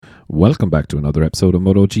Welcome back to another episode of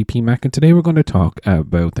MotoGP Mac, and today we're going to talk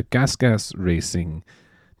about the GASGAS Racing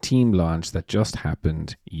team launch that just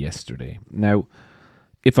happened yesterday. Now,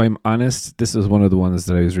 if I'm honest, this is one of the ones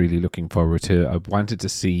that I was really looking forward to. I wanted to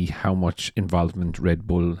see how much involvement Red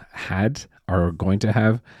Bull had or are going to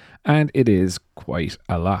have, and it is quite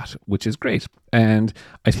a lot, which is great. And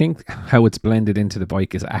I think how it's blended into the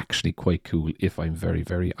bike is actually quite cool, if I'm very,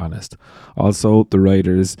 very honest. Also, the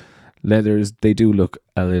riders' leathers, they do look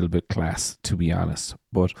a little bit class, to be honest.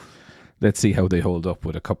 But let's see how they hold up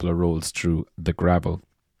with a couple of rolls through the gravel.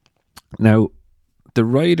 Now, the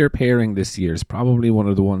rider pairing this year is probably one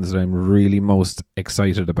of the ones that I'm really most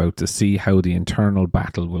excited about to see how the internal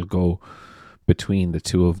battle will go between the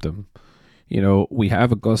two of them. You know, we have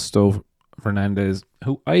Augusto Fernandez,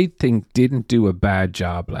 who I think didn't do a bad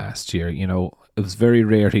job last year. You know, it was very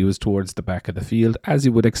rare he was towards the back of the field, as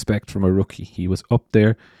you would expect from a rookie. He was up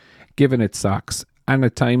there, giving it socks, and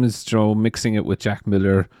at times, mixing it with Jack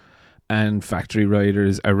Miller and factory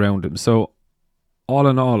riders around him. So, all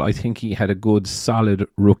in all, I think he had a good, solid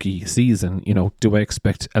rookie season. You know, do I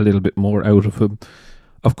expect a little bit more out of him?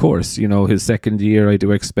 Of course, you know, his second year, I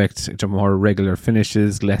do expect more regular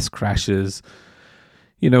finishes, less crashes,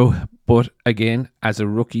 you know, but again, as a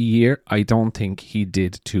rookie year, I don't think he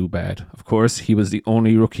did too bad. Of course, he was the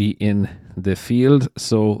only rookie in the field,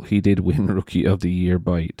 so he did win Rookie of the Year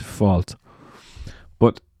by default.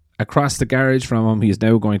 But across the garage from him, he's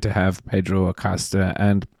now going to have Pedro Acosta,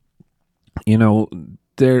 and you know,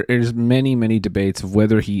 there is many debates of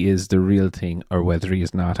whether he is the real thing or whether he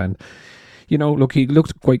is not. And you know, look, he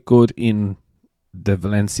looked quite good in the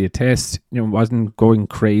Valencia test. You know, wasn't going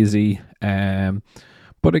crazy.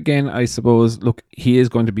 But again, I suppose, look, he is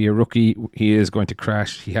going to be a rookie. He is going to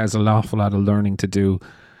crash. He has an awful lot of learning to do.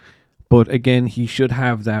 But again, he should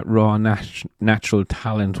have that raw, natural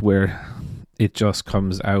talent where it just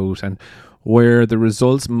comes out, and where the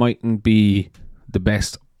results mightn't be the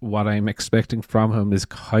best. What I'm expecting from him is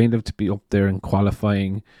kind of to be up there in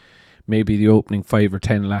qualifying, maybe the opening 5 or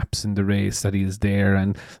 10 laps in the race that he's there.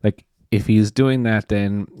 And like, if he's doing that,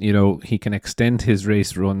 then, you know, he can extend his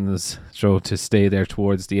race runs to stay there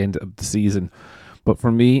towards the end of the season. But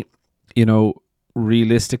for me, you know,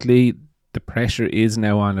 realistically, the pressure is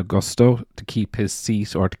now on Augusto to keep his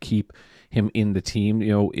seat or to keep him in the team.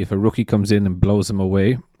 You know, if a rookie comes in and blows him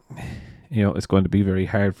away, you know, it's going to be very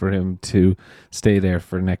hard for him to stay there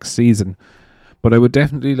for next season. But I would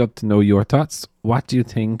definitely love to know your thoughts. What do you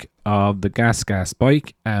think of the GASGAS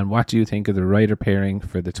bike, and what do you think of the rider pairing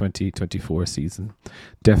for the 2024 season?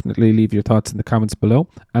 Definitely leave your thoughts in the comments below,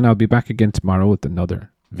 and I'll be back again tomorrow with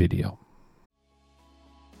another video.